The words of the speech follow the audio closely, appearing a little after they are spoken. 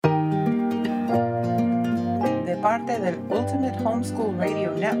parte del Ultimate Homeschool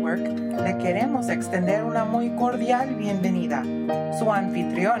Radio Network, le queremos extender una muy cordial bienvenida. Su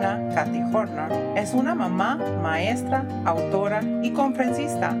anfitriona, Kathy Horner, es una mamá, maestra, autora y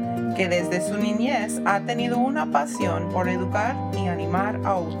conferencista que desde su niñez ha tenido una pasión por educar y animar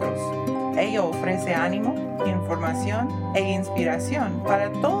a otros. Ella ofrece ánimo, información e inspiración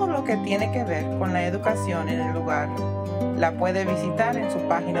para todo lo que tiene que ver con la educación en el hogar. La puede visitar en su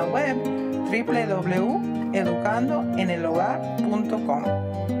página web www.educandoenelhogar.com.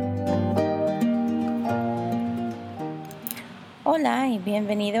 Hola y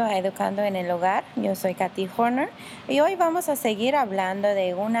bienvenido a Educando en el Hogar. Yo soy Kathy Horner y hoy vamos a seguir hablando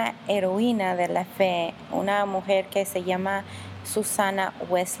de una heroína de la fe, una mujer que se llama Susanna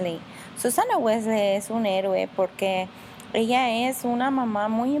Wesley. Susanna Wesley es un héroe porque ella es una mamá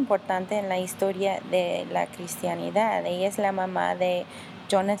muy importante en la historia de la cristianidad. Ella es la mamá de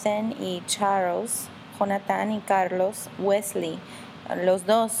Jonathan y Carlos Wesley. Los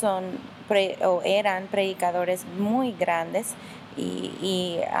dos eran predicadores muy grandes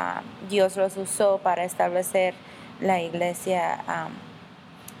y Dios los usó para establecer la iglesia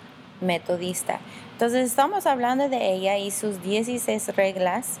metodista. Entonces estamos hablando de ella y sus 16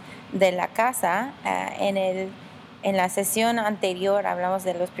 reglas de la casa. En la sesión anterior hablamos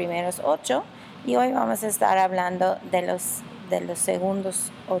de los primeros 8 y hoy vamos a estar hablando de los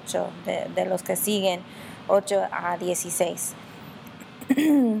segundos 8, de los que siguen 8 a 16.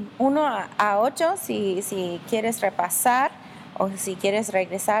 1 a 8, si quieres repasar o si quieres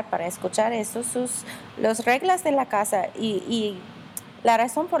regresar para escuchar esto, las reglas de la casa y la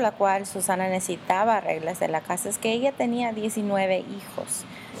razón por la cual Susana necesitaba reglas de la casa es que ella tenía 19 hijos.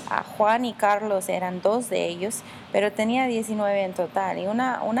 Juan y Carlos eran 2 de ellos, pero tenía 19 en total. Y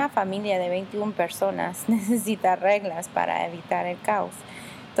una familia de 21 personas necesita reglas para evitar el caos.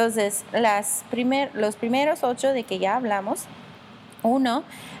 Entonces, los primeros 8 de que ya hablamos. 1,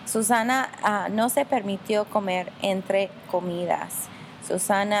 Susana no se permitió comer entre comidas.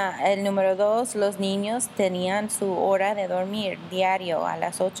 El número 2, los niños tenían su hora de dormir diario a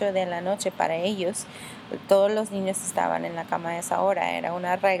las 8 de la noche para ellos. Todos los niños estaban en la cama a esa hora, era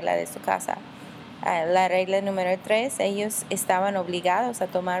una regla de su casa. La regla número 3, ellos estaban obligados a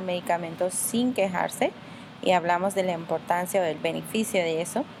tomar medicamentos sin quejarse y hablamos de la importancia o el beneficio de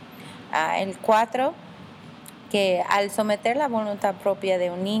eso. El 4, que al someter la voluntad propia de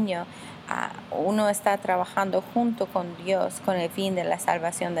un niño, uno está trabajando junto con Dios con el fin de la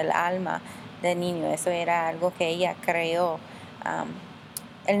salvación del alma del niño. Eso era algo que ella creó.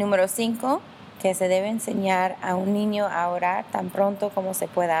 El número 5, que se debe enseñar a un niño a orar tan pronto como se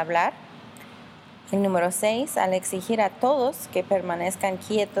pueda hablar. El número 6, al exigir a todos que permanezcan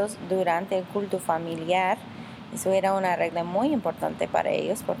quietos durante el culto familiar. Eso era una regla muy importante para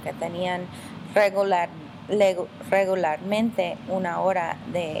ellos porque tenían regularmente una hora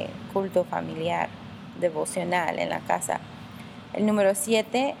de culto familiar devocional en la casa. El número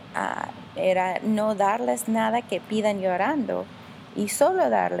 7 era no darles nada que pidan llorando y solo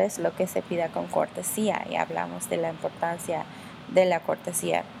darles lo que se pida con cortesía, y hablamos de la importancia de la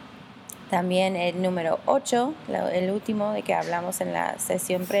cortesía. También el número 8, el último de que hablamos en la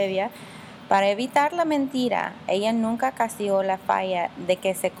sesión previa, para evitar la mentira, ella nunca castigó la falla de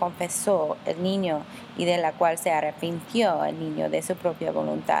que se confesó el niño y de la cual se arrepintió el niño de su propia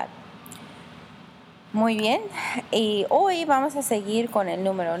voluntad. Muy bien, y hoy vamos a seguir con el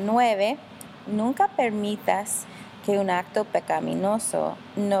número 9. Nunca permitas que un acto pecaminoso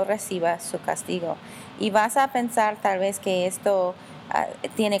no reciba su castigo. Y vas a pensar tal vez que esto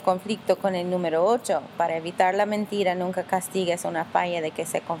tiene conflicto con el número 8. Para evitar la mentira, nunca castigues una falla de que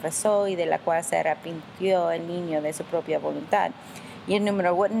se confesó y de la cual se arrepintió el niño de su propia voluntad. Y el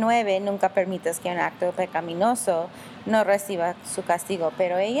número 9, nunca permitas que un acto pecaminoso no reciba su castigo.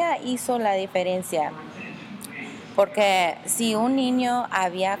 Pero ella hizo la diferencia, porque si un niño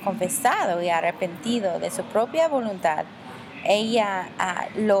había confesado y arrepentido de su propia voluntad, ella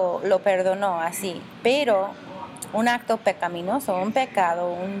lo perdonó así. Pero un acto pecaminoso, un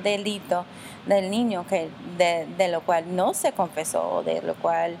pecado, un delito del niño de lo cual no se confesó, de lo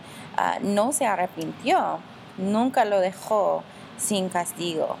cual no se arrepintió, nunca lo dejó sin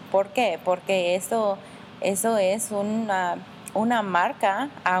castigo. ¿Por qué? Porque eso es una marca,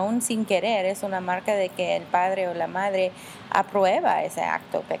 aún sin querer, es una marca de que el padre o la madre aprueba ese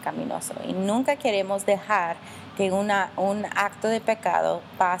acto pecaminoso. Y nunca queremos dejar que un acto de pecado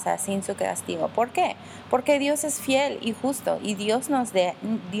pasa sin su castigo. ¿Por qué? Porque Dios es fiel y justo y Dios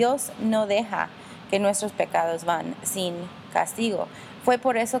no deja que nuestros pecados van sin castigo. Fue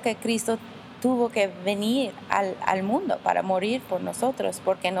por eso que Cristo tuvo que venir al mundo para morir por nosotros,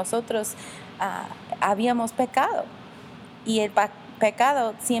 porque nosotros habíamos pecado. Y el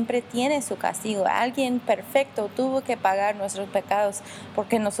pecado siempre tiene su castigo. Alguien perfecto tuvo que pagar nuestros pecados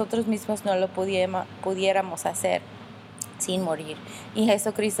porque nosotros mismos no lo pudiéramos hacer sin morir. Y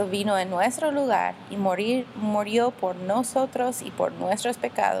Jesucristo vino en nuestro lugar y murió por nosotros y por nuestros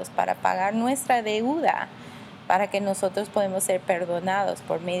pecados para pagar nuestra deuda, para que nosotros podamos ser perdonados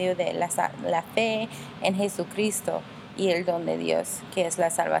por medio de la fe en Jesucristo y el don de Dios, que es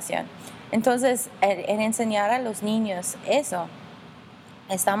la salvación. Entonces, en enseñar a los niños eso,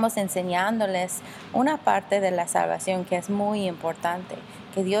 estamos enseñándoles una parte de la salvación que es muy importante,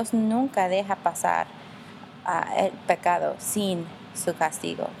 que Dios nunca deja pasar el pecado sin su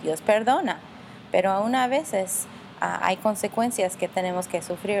castigo. Dios perdona, pero aún a veces hay consecuencias que tenemos que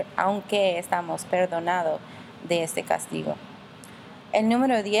sufrir, aunque estamos perdonados de este castigo. El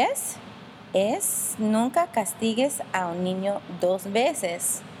número 10 es: nunca castigues a un niño 2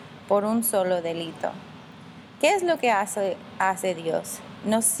 veces por un solo delito. ¿Qué es lo que hace Dios?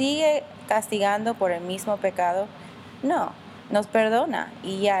 ¿Nos sigue castigando por el mismo pecado? No, nos perdona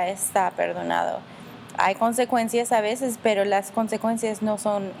y ya está perdonado. Hay consecuencias a veces, pero las consecuencias no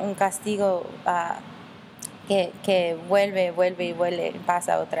son un castigo que vuelve y vuelve,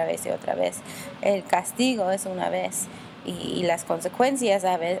 pasa otra vez y otra vez. El castigo es una vez. Y las consecuencias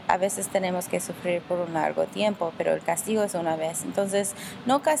a veces tenemos que sufrir por un largo tiempo, pero el castigo es una vez. Entonces,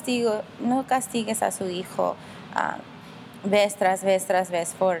 no castigues a su hijo vez tras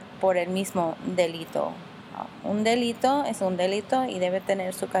vez por el mismo delito. Un delito es un delito y debe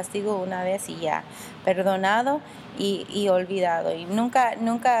tener su castigo una vez y ya, perdonado y olvidado. Y nunca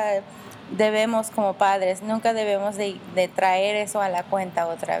debemos, como padres, nunca debemos de traer eso a la cuenta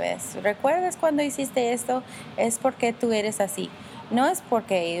otra vez. ¿Recuerdas cuando hiciste esto? Es porque tú eres así. No es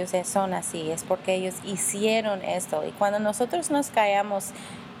porque ellos son así, es porque ellos hicieron esto. Y cuando nosotros nos caemos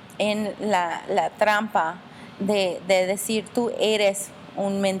en la trampa de decir tú eres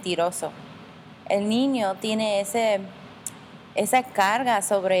un mentiroso, el niño tiene esa carga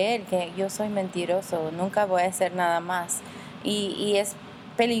sobre él, que yo soy mentiroso, nunca voy a hacer nada más. Y es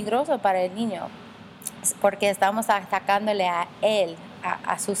peligroso para el niño, porque estamos atacándole a él,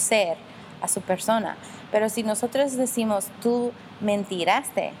 a su ser, a su persona. Pero si nosotros decimos tú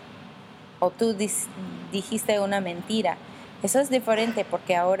mentiraste o tú dijiste una mentira, eso es diferente,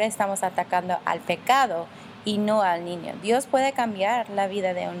 porque ahora estamos atacando al pecado y no al niño. Dios puede cambiar la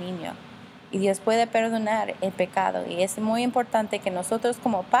vida de un niño y Dios puede perdonar el pecado, y es muy importante que nosotros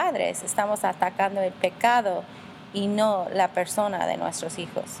como padres estamos atacando el pecado y no la persona de nuestros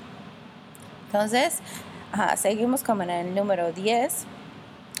hijos. Entonces, seguimos como en el número 10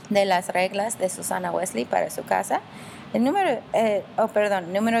 de las reglas de Susana Wesley para su casa. El número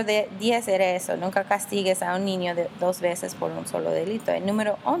 10 era eso: nunca castigues a un niño 2 veces por un solo delito. El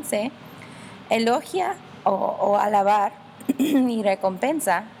número 11, elogia o alabar y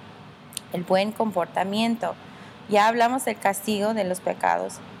recompensa el buen comportamiento. Ya hablamos del castigo de los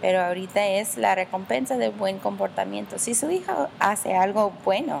pecados, pero ahorita es la recompensa del buen comportamiento. Si su hijo hace algo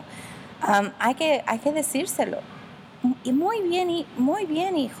bueno, hay que decírselo. Y muy bien,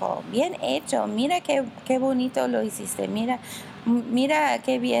 hijo, bien hecho. Mira qué bonito lo hiciste. Mira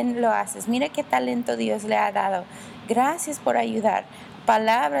qué bien lo haces. Mira qué talento Dios le ha dado. Gracias por ayudar.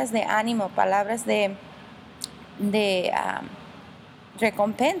 Palabras de ánimo, palabras de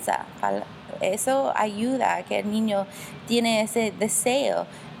recompensa. Eso ayuda a que el niño tiene ese deseo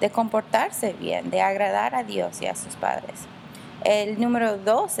de comportarse bien, de agradar a Dios y a sus padres. El número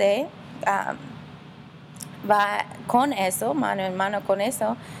 12 va con eso, mano en mano con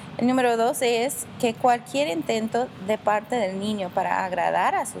eso. El número 12 es que cualquier intento de parte del niño para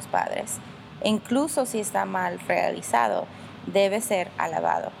agradar a sus padres, incluso si está mal realizado, debe ser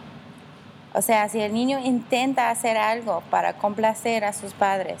alabado. O sea, si el niño intenta hacer algo para complacer a sus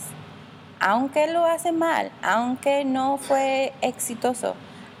padres, aunque lo hace mal, aunque no fue exitoso,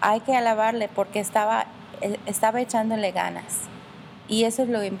 hay que alabarle porque estaba echándole ganas. Y eso es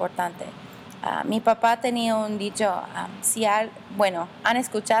lo importante. Mi papá tenía un dicho, han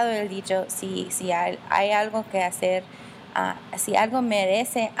escuchado el dicho: si hay algo que hacer, si algo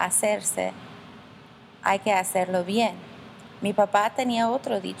merece hacerse, hay que hacerlo bien. Mi papá tenía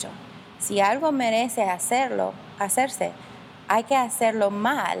otro dicho: si algo merece hacerse, hay que hacerlo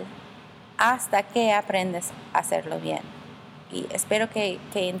mal hasta que aprendes a hacerlo bien. Y espero que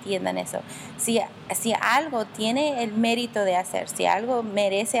entiendan eso. Si algo tiene el mérito de hacer, si algo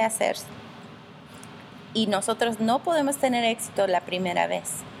merece hacerse, y nosotros no podemos tener éxito la primera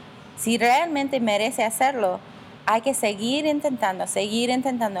vez, si realmente merece hacerlo, hay que seguir intentando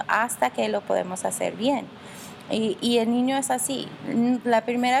hasta que lo podemos hacer bien. Y el niño es así. La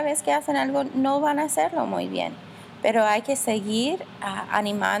primera vez que hacen algo no van a hacerlo muy bien, pero hay que seguir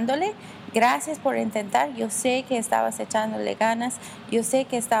animándole. Gracias por intentar. Yo sé que estabas echándole ganas. Yo sé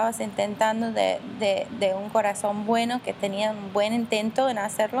que estabas intentando de un corazón bueno, que tenía un buen intento en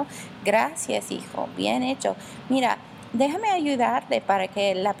hacerlo. Gracias, hijo. Bien hecho. Mira, déjame ayudarte para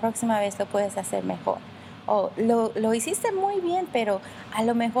que la próxima vez lo puedas hacer mejor. Lo hiciste muy bien, pero a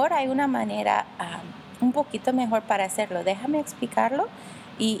lo mejor hay una manera un poquito mejor para hacerlo. Déjame explicarlo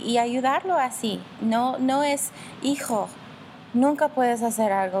y ayudarlo así. No es, hijo, nunca puedes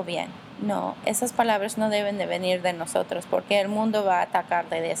hacer algo bien. No, esas palabras no deben de venir de nosotros porque el mundo va a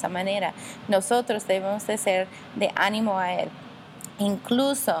atacarle de esa manera. Nosotros debemos de ser de ánimo a él.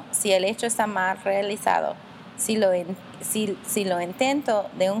 Incluso si el hecho está mal realizado, si lo intento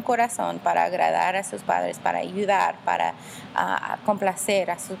de un corazón para agradar a sus padres, para ayudar, para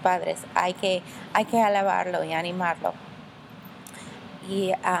complacer a sus padres, hay que alabarlo y animarlo.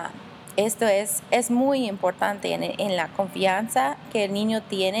 Y esto es muy importante en la confianza que el niño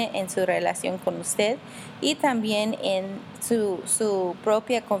tiene en su relación con usted y también en su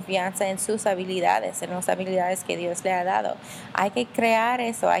propia confianza en sus habilidades, en las habilidades que Dios le ha dado. Hay que crear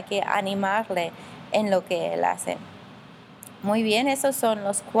eso, hay que animarle en lo que él hace. Muy bien, esos son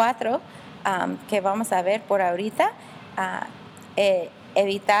los 4 que vamos a ver por ahorita.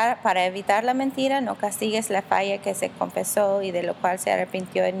 Para evitar la mentira, no castigues la falla que se confesó y de lo cual se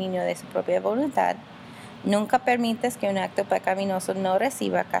arrepintió el niño de su propia voluntad. Nunca permites que un acto pecaminoso no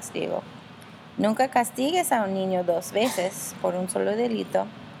reciba castigo. Nunca castigues a un niño 2 veces por un solo delito.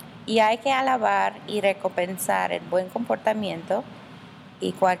 Y hay que alabar y recompensar el buen comportamiento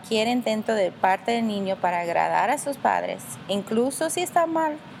y cualquier intento de parte del niño para agradar a sus padres, incluso si está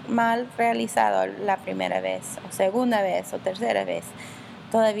mal realizado la primera vez, o segunda vez, o tercera vez,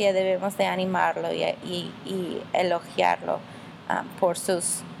 todavía debemos de animarlo y elogiarlo por su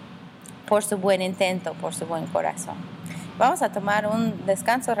buen intento, por su buen corazón. Vamos a tomar un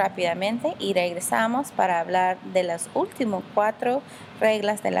descanso rápidamente y regresamos para hablar de las últimas 4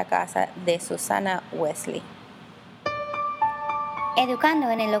 reglas de la casa de Susana Wesley. Educando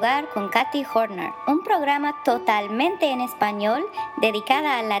en el Hogar con Kathy Horner, un programa totalmente en español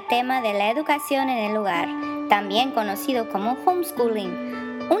dedicada al tema de la educación en el hogar, también conocido como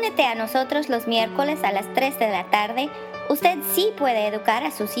homeschooling. Únete a nosotros los miércoles a las 3 de la tarde. Usted sí puede educar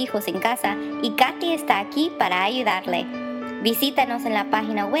a sus hijos en casa y Kathy está aquí para ayudarle. Visítanos en la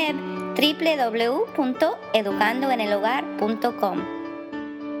página web www.educandoenelhogar.com.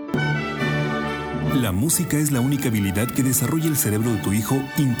 La música es la única habilidad que desarrolla el cerebro de tu hijo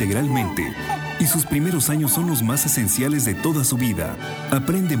integralmente, y sus primeros años son los más esenciales de toda su vida.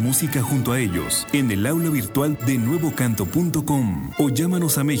 Aprende música junto a ellos en el aula virtual de nuevocanto.com o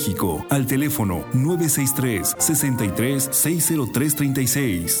llámanos a México al teléfono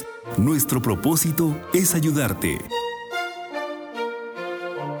 963-63-60336. Nuestro propósito es ayudarte.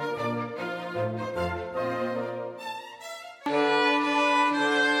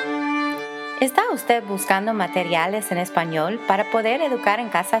 ¿Está usted buscando materiales en español para poder educar en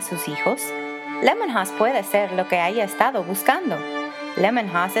casa a sus hijos? Lemon House puede ser lo que haya estado buscando. Lemon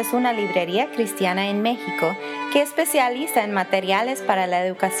House es una librería cristiana en México que especializa en materiales para la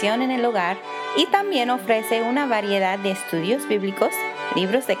educación en el hogar y también ofrece una variedad de estudios bíblicos,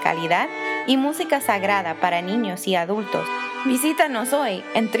 libros de calidad y música sagrada para niños y adultos. Visítanos hoy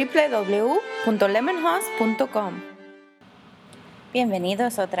en www.lemonhouse.com.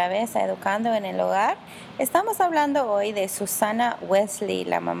 Bienvenidos otra vez a Educando en el Hogar. Estamos hablando hoy de Susana Wesley,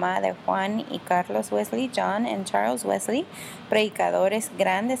 la mamá de Juan y Carlos Wesley, John y Charles Wesley, predicadores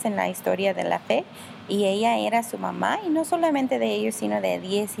grandes en la historia de la fe. Y ella era su mamá, y no solamente de ellos, sino de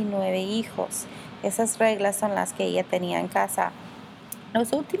 19 hijos. Esas reglas son las que ella tenía en casa.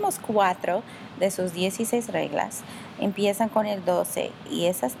 Los últimos 4 de sus 16 reglas empiezan con el 12, y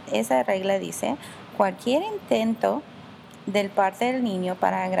esa regla dice: cualquier intento del parte del niño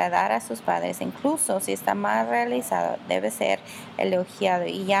para agradar a sus padres, incluso si está mal realizado, debe ser elogiado.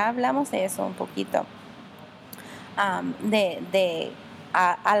 Y ya hablamos de eso un poquito, de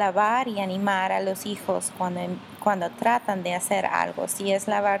alabar y animar a los hijos cuando tratan de hacer algo. Si es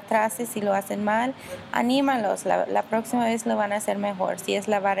lavar trastes, si lo hacen mal, anímalos, la próxima vez lo van a hacer mejor. Si es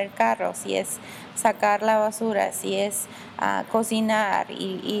lavar el carro, si es sacar la basura, si es cocinar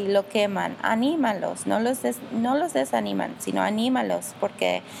y lo queman, anímalos, no los desaniman, sino anímalos,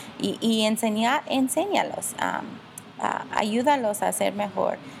 porque y enséñalos, ayúdalos a hacer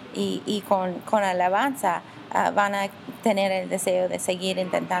mejor, y con alabanza van a tener el deseo de seguir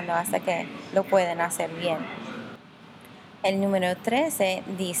intentando hasta que lo pueden hacer bien. El número 13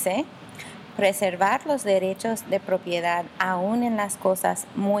 dice, preservar los derechos de propiedad aún en las cosas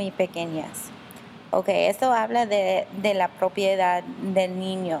muy pequeñas. Ok, esto habla de la propiedad del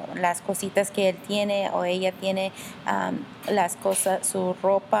niño, las cositas que él tiene o ella tiene, las cosas, su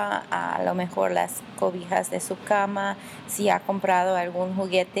ropa, a lo mejor las cobijas de su cama, si ha comprado algún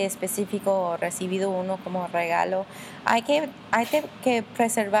juguete específico o recibido uno como regalo. Hay que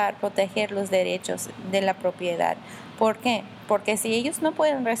preservar, proteger los derechos de la propiedad. ¿Por qué? Porque si ellos no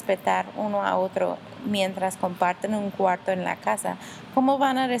pueden respetar uno a otro mientras comparten un cuarto en la casa, ¿cómo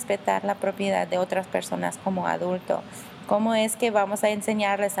van a respetar la propiedad de otras personas como adultos? ¿Cómo es que vamos a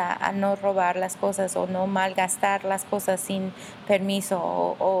enseñarles a no robar las cosas o no malgastar las cosas sin permiso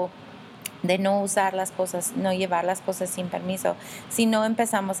o de no usar las cosas, no llevar las cosas sin permiso, si no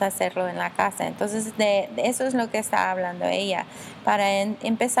empezamos a hacerlo en la casa? Entonces, de eso es lo que está hablando ella. Para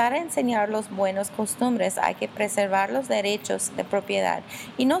empezar a enseñar los buenos costumbres, hay que preservar los derechos de propiedad.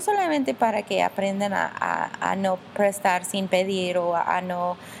 Y no solamente para que aprendan a no prestar sin pedir o a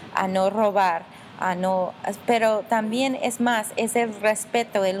no robar, pero también es el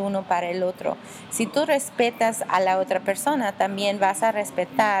respeto el uno para el otro. Si tú respetas a la otra persona, también vas a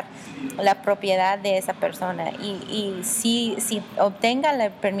respetar la propiedad de esa persona. Y si obtenga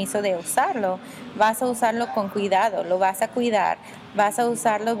el permiso de usarlo, vas a usarlo con cuidado, lo vas a cuidar, vas a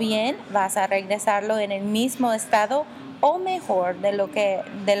usarlo bien, vas a regresarlo en el mismo estado o mejor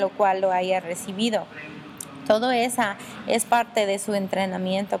de lo cual lo haya recibido. Todo eso es parte de su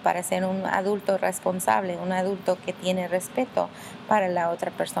entrenamiento para ser un adulto responsable, un adulto que tiene respeto para la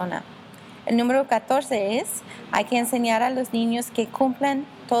otra persona. El número 14 es, hay que enseñar a los niños que cumplan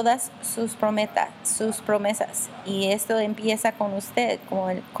todas sus promesas. Y esto empieza con usted,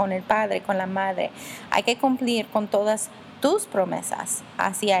 con el padre, con la madre. Hay que cumplir con todas tus promesas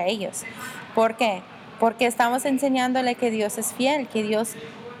hacia ellos. ¿Por qué? Porque estamos enseñándole que Dios es fiel, que Dios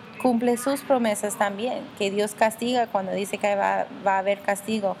cumple sus promesas también, que Dios castiga cuando dice que va a haber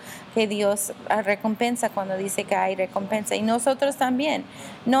castigo, que Dios recompensa cuando dice que hay recompensa. Y nosotros también.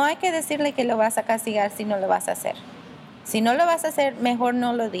 No hay que decirle que lo vas a castigar si no lo vas a hacer. Si no lo vas a hacer, mejor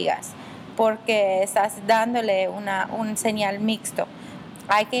no lo digas, porque estás dándole un señal mixto.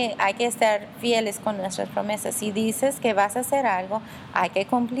 Hay que estar fieles con nuestras promesas. Si dices que vas a hacer algo, hay que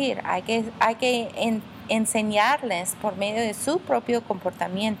cumplir, hay que enseñarles por medio de su propio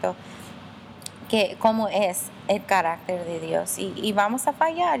comportamiento cómo es el carácter de Dios. Y vamos a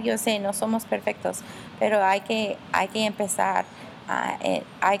fallar, yo sé, no somos perfectos, pero hay que empezar.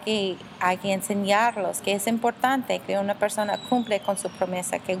 Hay que enseñarlos que es importante que una persona cumple con su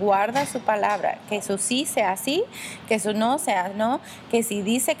promesa, que guarda su palabra, que su sí sea sí, que su no sea no, que si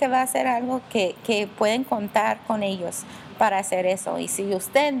dice que va a hacer algo, que pueden contar con ellos para hacer eso. Y si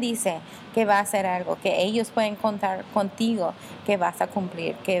usted dice que va a hacer algo, que ellos pueden contar contigo, que vas a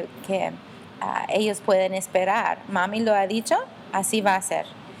cumplir, que ellos pueden esperar. Mami lo ha dicho, así va a ser.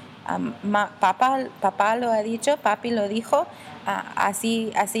 Papá lo ha dicho, papi lo dijo,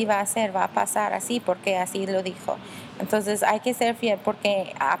 así va a ser, va a pasar así porque así lo dijo. Entonces hay que ser fiel,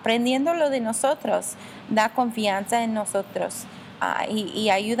 porque aprendiendo lo de nosotros da confianza en nosotros, y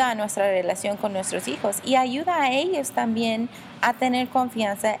ayuda a nuestra relación con nuestros hijos y ayuda a ellos también a tener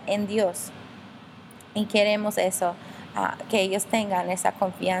confianza en Dios. Y queremos eso. Que ellos tengan esa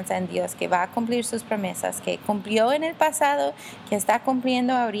confianza en Dios, que va a cumplir sus promesas, que cumplió en el pasado, que está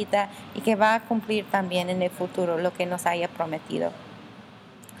cumpliendo ahorita y que va a cumplir también en el futuro lo que nos haya prometido.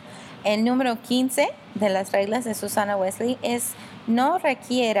 El número 15 de las reglas de Susana Wesley es: no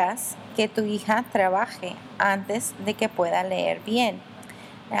requieras que tu hija trabaje antes de que pueda leer bien.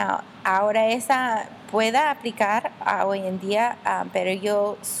 Ahora esa pueda aplicar hoy en día, pero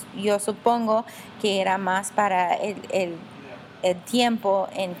yo supongo que era más para el tiempo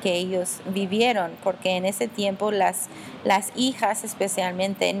en que ellos vivieron, porque en ese tiempo las hijas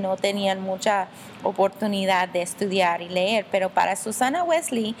especialmente no tenían mucha oportunidad de estudiar y leer. Pero para Susana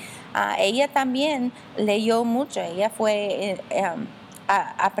Wesley, ella también leyó mucho. Ella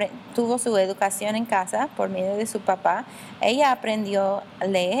tuvo su educación en casa por medio de su papá. Ella aprendió a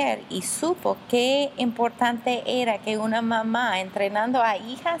leer y supo qué importante era que una mamá entrenando a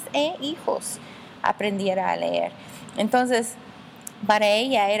hijas e hijos aprendiera a leer. Entonces, para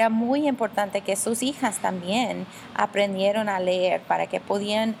ella era muy importante que sus hijas también aprendieran a leer para que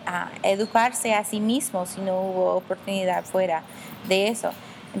podían educarse a sí mismos si no hubo oportunidad fuera de eso.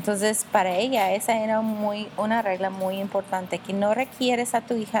 Entonces, para ella esa era una regla muy importante, que no requieres a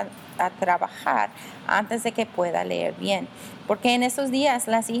tu hija a trabajar antes de que pueda leer bien. Porque en esos días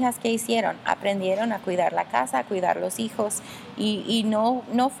las hijas, ¿qué hicieron? Aprendieron a cuidar la casa, a cuidar los hijos y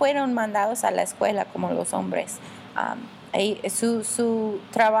no fueron mandados a la escuela como los hombres. su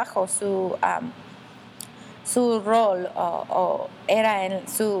trabajo, su rol era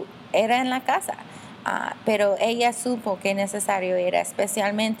en la casa. Pero ella supo que necesario era,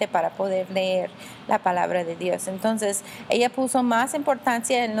 especialmente para poder leer la palabra de Dios. Entonces, ella puso más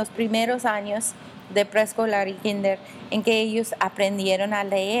importancia en los primeros años de preescolar y kinder, en que ellos aprendieron a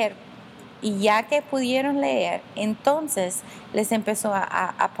leer. Y ya que pudieron leer, entonces les empezó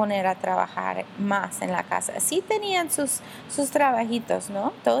a poner a trabajar más en la casa. Sí tenían sus trabajitos,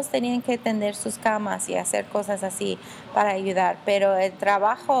 ¿no? Todos tenían que tender sus camas y hacer cosas así para ayudar, pero el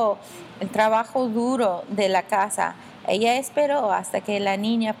trabajo duro de la casa, ella esperó hasta que la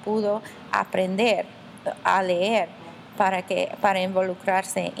niña pudo aprender a leer para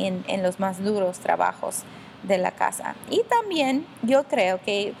involucrarse en los más duros trabajos de la casa. Y también yo creo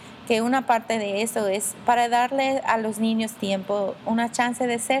que una parte de eso es para darle a los niños tiempo, una chance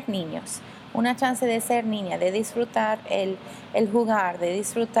de ser niños, una chance de ser niña, de disfrutar el jugar, de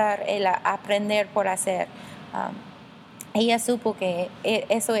disfrutar el aprender por hacer. Ella supo que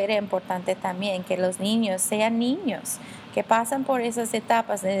eso era importante también, que los niños sean niños, que pasan por esas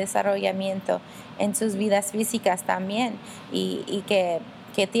etapas de desarrollamiento en sus vidas físicas también, y que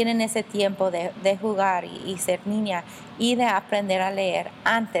tienen ese tiempo de jugar y ser niña y de aprender a leer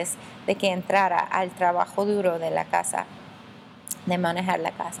antes de que entrara al trabajo duro de la casa, de manejar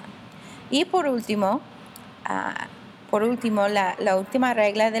la casa. Y por último, la última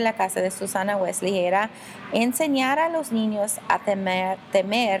regla de la casa de Susana Wesley era enseñar a los niños a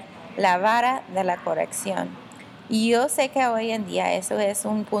temer la vara de la corrección. Y yo sé que hoy en día eso es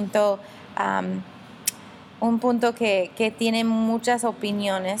un punto que tiene muchas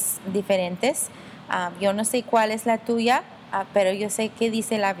opiniones diferentes. Yo no sé cuál es la tuya, pero yo sé qué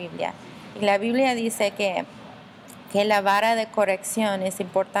dice la Biblia. Y la Biblia dice que la vara de corrección es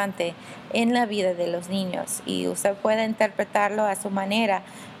importante en la vida de los niños, y usted puede interpretarlo a su manera,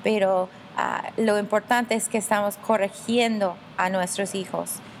 pero lo importante es que estamos corrigiendo a nuestros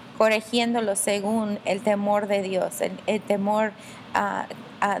hijos, corrigiéndolos según el temor de Dios, el temor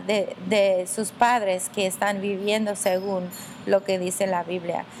de sus padres que están viviendo según lo que dice la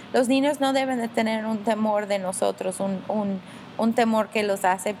Biblia. Los niños no deben de tener un temor de nosotros, un temor que los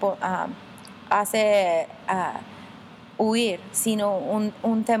hace huir, sino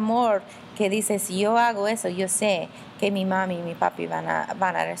un temor que dice, si yo hago eso, yo sé que mi mami y mi papi van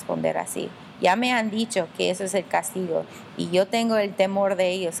a responder así. Ya me han dicho que eso es el castigo, y yo tengo el temor de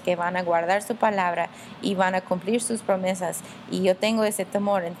ellos, que van a guardar su palabra y van a cumplir sus promesas, y yo tengo ese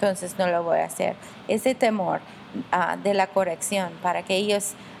temor, entonces no lo voy a hacer. Ese temor de la corrección, para que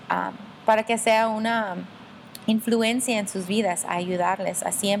ellos, para que sea una influencia en sus vidas, a ayudarles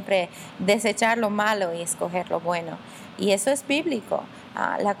a siempre desechar lo malo y escoger lo bueno. Y eso es bíblico.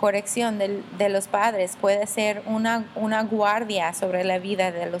 La corrección de los padres puede ser una guardia sobre la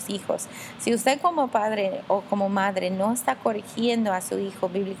vida de los hijos. Si usted como padre o como madre no está corrigiendo a su hijo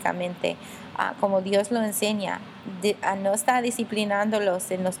bíblicamente, como Dios lo enseña, no está disciplinándolos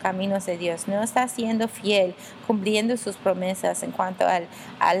en los caminos de Dios, no está siendo fiel, cumpliendo sus promesas en cuanto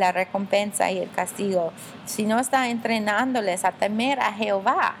a la recompensa y el castigo, si no está entrenándoles a temer a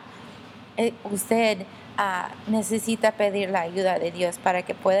Jehová, usted necesita pedir la ayuda de Dios para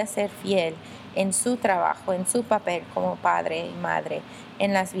que pueda ser fiel en su trabajo, en su papel como padre y madre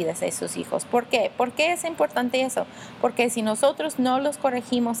en las vidas de sus hijos. ¿Por qué? ¿Por qué es importante eso? Porque si nosotros no los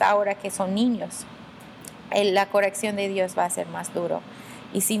corregimos ahora que son niños, la corrección de Dios va a ser más duro.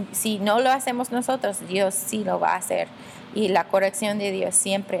 Y si no lo hacemos nosotros, Dios sí lo va a hacer. Y la corrección de Dios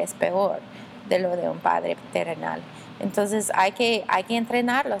siempre es peor de lo de un padre terrenal. Entonces hay que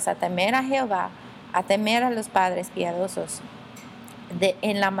entrenarlos a temer a Jehová, a temer a los padres piadosos,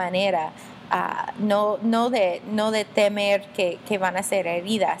 en la manera, no de temer que van a ser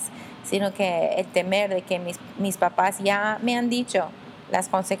heridas, sino que el temer de que mis papás ya me han dicho las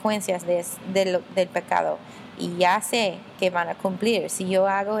consecuencias del pecado, y ya sé que van a cumplir. Si yo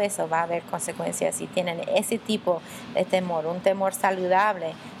hago eso, va a haber consecuencias, y tienen ese tipo de temor, un temor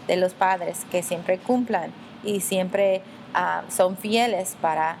saludable de los padres que siempre cumplan y siempre son fieles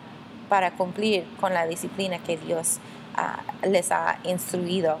para cumplir con la disciplina que Dios les ha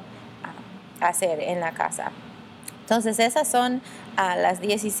instruido a hacer en la casa. Entonces esas son las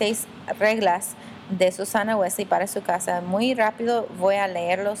 16 reglas de Susana Wesley para su casa. Muy rápido voy a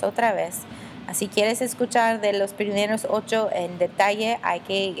leerlos otra vez. Si quieres escuchar de los primeros 8 en detalle, hay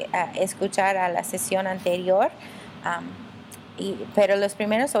que escuchar a la sesión anterior. Pero los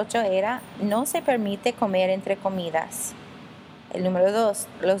primeros 8 era: no se permite comer entre comidas. El número 2,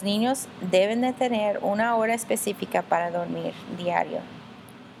 los niños deben de tener una hora específica para dormir diario.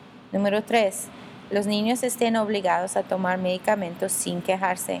 Número 3, Los niños estén obligados a tomar medicamentos sin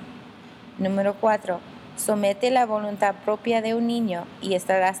quejarse. Número 4. Somete la voluntad propia de un niño y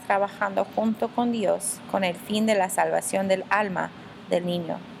estarás trabajando junto con Dios con el fin de la salvación del alma del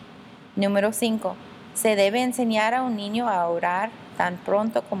niño. Número 5. Se debe enseñar a un niño a orar tan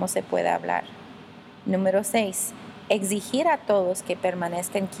pronto como se pueda hablar. Número 6. Exigir a todos que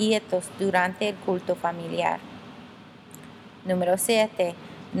permanezcan quietos durante el culto familiar. Número 7.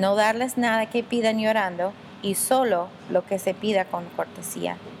 No darles nada que pidan llorando y solo lo que se pida con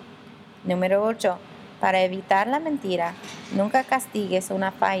cortesía. Número 8. Para evitar la mentira, nunca castigues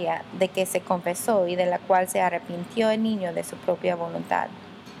una falla de que se confesó y de la cual se arrepintió el niño de su propia voluntad.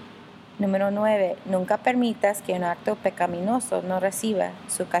 Número 9. Nunca permitas que un acto pecaminoso no reciba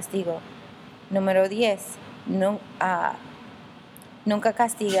su castigo. Número 10. Nunca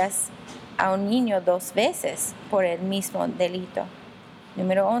castigas a un niño 2 veces por el mismo delito.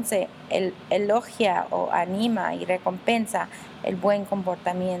 Número 11. Elogia o anima y recompensa el buen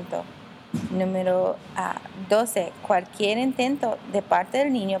comportamiento. Número 12. Cualquier intento de parte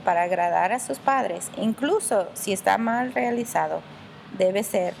del niño para agradar a sus padres, incluso si está mal realizado, debe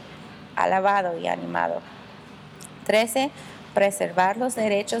ser alabado y animado. 13. Preservar los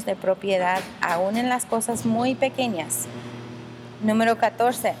derechos de propiedad aún en las cosas muy pequeñas. Número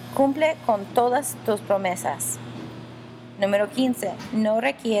 14. Cumple con todas tus promesas. Número 15. No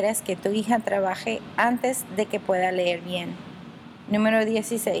requieres que tu hija trabaje antes de que pueda leer bien. Número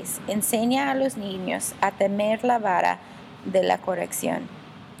 16. Enseña a los niños a temer la vara de la corrección.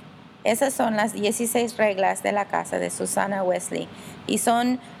 Esas son las 16 reglas de la casa de Susana Wesley y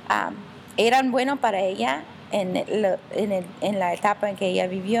eran buenos para ella en la etapa en que ella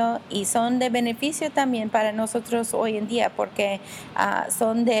vivió y son de beneficio también para nosotros hoy en día porque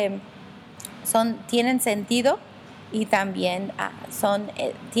tienen sentido y también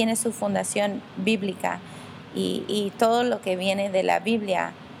tiene su fundación bíblica. Y todo lo que viene de la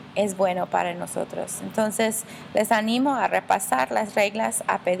Biblia es bueno para nosotros. Entonces, les animo a repasar las reglas,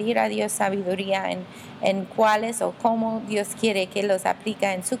 a pedir a Dios sabiduría en cuáles o cómo Dios quiere que los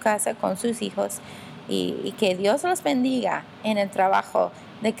aplique en su casa con sus hijos y que Dios los bendiga en el trabajo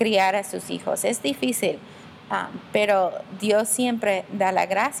de criar a sus hijos. Es difícil, pero Dios siempre da la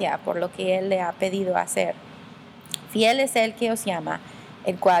gracia por lo que Él le ha pedido hacer. Fiel es el que os llama,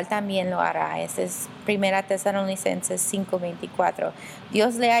 el cual también lo hará. Ese es 1 Tesalonicenses 5:24.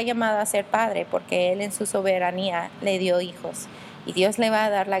 Dios le ha llamado a ser padre porque Él en su soberanía le dio hijos. Y Dios le va a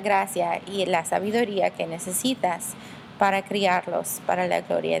dar la gracia y la sabiduría que necesitas para criarlos para la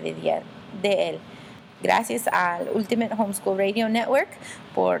gloria de Él. Gracias al Ultimate Homeschool Radio Network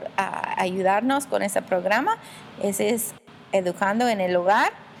por ayudarnos con ese programa. Ese es Educando en el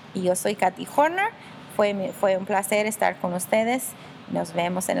Hogar y yo soy Katy Horner. Fue un placer estar con ustedes. Nos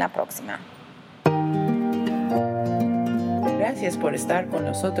vemos en la próxima. Gracias por estar con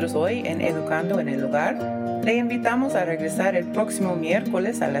nosotros hoy en Educando en el Hogar. Le invitamos a regresar el próximo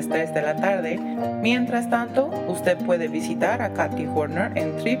miércoles a las 3 de la tarde. Mientras tanto, usted puede visitar a Katy Horner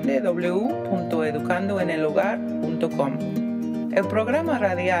en www.educandoenelhogar.com. El programa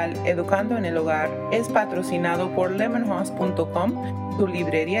radial Educando en el Hogar es patrocinado por lemonhouse.com, tu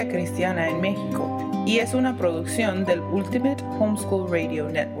librería cristiana en México, y es una producción del Ultimate Homeschool Radio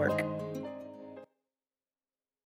Network.